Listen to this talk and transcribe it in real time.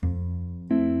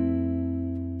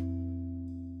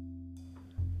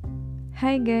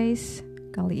Hai guys,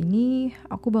 kali ini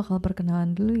aku bakal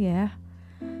perkenalan dulu ya.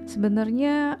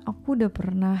 Sebenarnya aku udah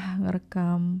pernah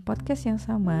ngerekam podcast yang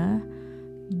sama,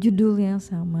 judul yang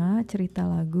sama, cerita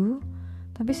lagu.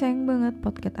 Tapi sayang banget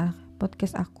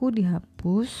podcast aku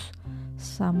dihapus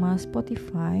sama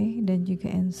Spotify dan juga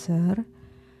Anchor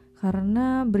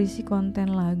karena berisi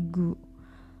konten lagu.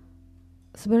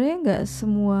 Sebenarnya nggak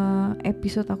semua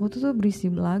episode aku tuh berisi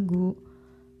lagu.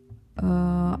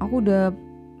 Aku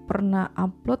udah pernah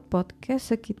upload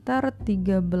podcast sekitar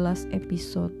 13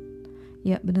 episode.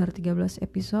 Ya benar 13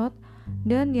 episode.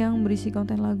 Dan yang berisi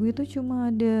konten lagu itu cuma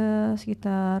ada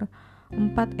sekitar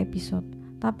 4 episode.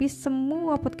 Tapi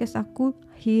semua podcast aku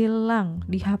hilang,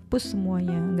 dihapus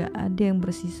semuanya, gak ada yang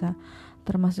bersisa.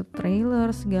 Termasuk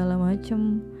trailer segala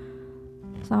macem.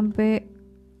 Sampai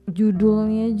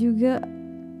judulnya juga,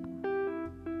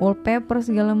 wallpaper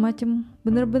segala macem,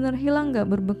 bener-bener hilang,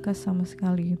 gak berbekas sama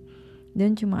sekali.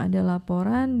 Dan cuma ada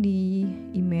laporan di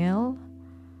email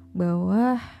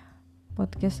bahwa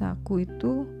podcast aku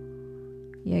itu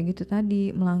ya gitu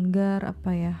tadi melanggar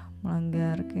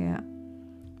kayak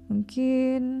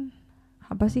mungkin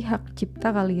hak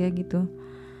cipta kali ya gitu.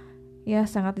 Ya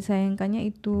sangat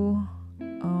disayangkannya itu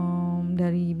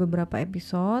dari beberapa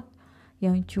episode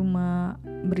yang cuma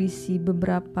berisi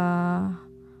beberapa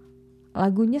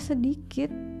lagunya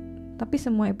sedikit, tapi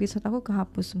semua episode aku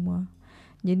kehapus semua.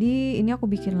 Jadi ini aku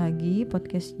bikin lagi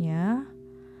podcastnya.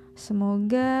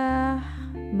 Semoga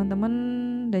teman-teman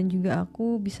dan juga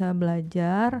aku bisa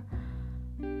belajar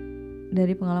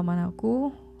dari pengalaman aku.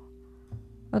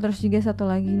 Terus juga satu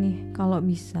lagi nih, kalau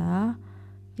bisa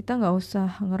kita gak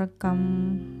usah ngerekam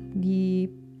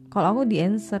kalau aku di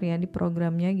Anchor ya, di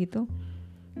programnya gitu.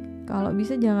 Kalau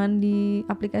bisa jangan di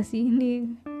aplikasi ini.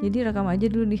 Jadi rekam aja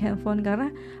dulu di handphone, karena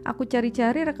aku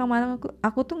cari-cari rekaman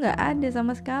aku tuh gak ada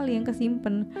sama sekali yang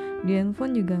kesimpen. Di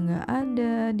handphone juga gak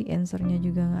ada, di Anchor-nya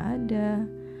juga gak ada.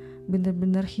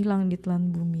 Bener-bener hilang di telan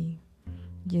bumi.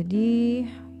 Jadi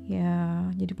ya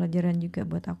jadi pelajaran juga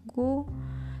buat aku.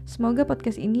 Semoga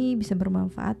podcast ini bisa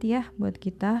bermanfaat ya buat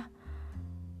kita.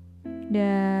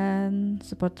 Dan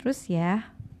support terus ya,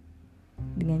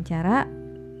 dengan cara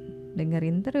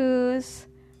dengerin terus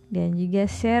dan juga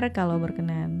share kalau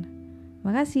berkenan.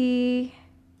 Makasih.